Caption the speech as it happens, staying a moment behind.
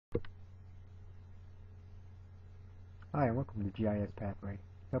Hi, and welcome to GIS Pathway,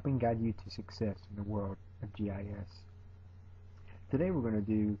 helping guide you to success in the world of GIS. Today we're going to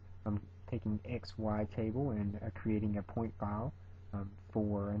do taking XY table and creating a point file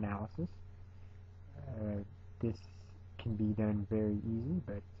for analysis. This can be done very easy,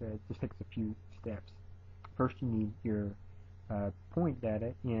 but it just takes a few steps. First, you need your point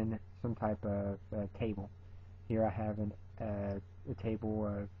data in some type of table. Here I have a table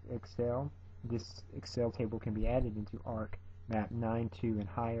of Excel. This Excel table can be added into ArcMap 9.2 and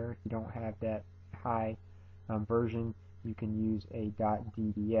higher. If you don't have that high version, you can use a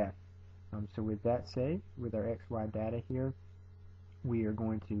 .dbf. So with that said, with our XY data here, we are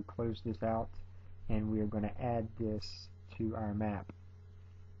going to close this out and we are going to add this to our map.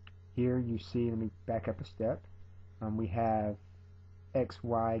 Here you see, let me back up a step, we have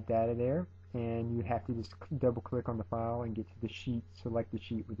XY data there, and you have to just double click on the file and get to the sheet, select the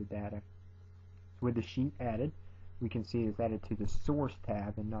sheet with the data. So with the sheet added, we can see it's added to the source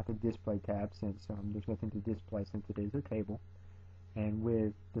tab and not the display tab, since there's nothing to display since it is a table. And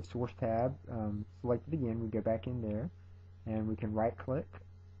with the source tab selected again, we go back in there and we can right click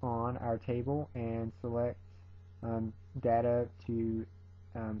on our table and select data to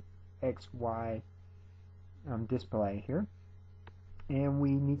XY display here. And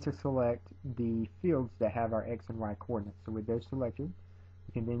we need to select the fields that have our X and Y coordinates. So with those selected,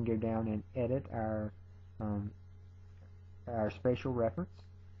 we can then go down and edit our spatial reference.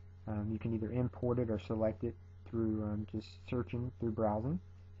 You can either import it or select it through just searching through browsing.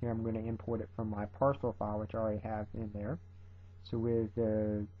 Here I'm going to import it from my parcel file, which I already have in there. So with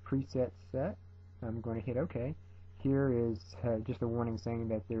the presets set, I'm going to hit OK. Here is just a warning saying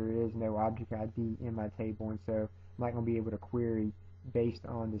that there is no object ID in my table, and so I'm not going to be able to query based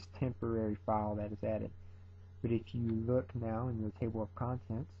on this temporary file that is added. But if you look now in your table of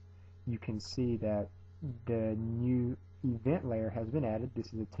contents, you can see that the new event layer has been added. This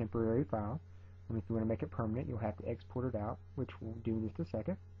is a temporary file, and if you want to make it permanent, you'll have to export it out, which we'll do in just a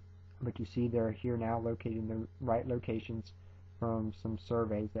second. But you see they're here now located in the right locations from some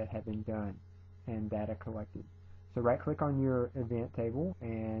surveys that have been done and data collected. So right click on your event table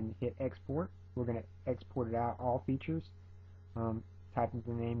and hit export. We're going to export it out, all features. Type in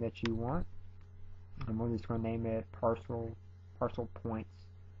the name that you want. And we're just going to name it parcel points,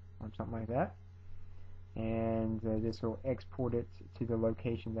 something like that. And this will export it to the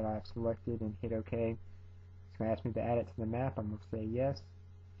location that I've selected and hit OK. It's going to ask me to add it to the map. I'm going to say yes.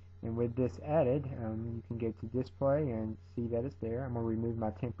 And with this added, you can go to display and see that it's there. I'm going to remove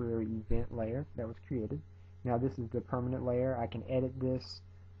my temporary event layer that was created. Now this is the permanent layer. I can edit this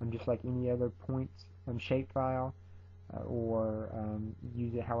just like any other points shapefile, or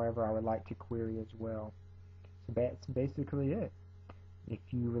use it however I would like to query as well. So that's basically it. If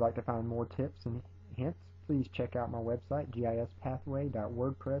you would like to find more tips and hints, please check out my website,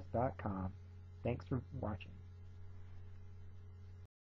 gispathway.wordpress.com. Thanks for watching.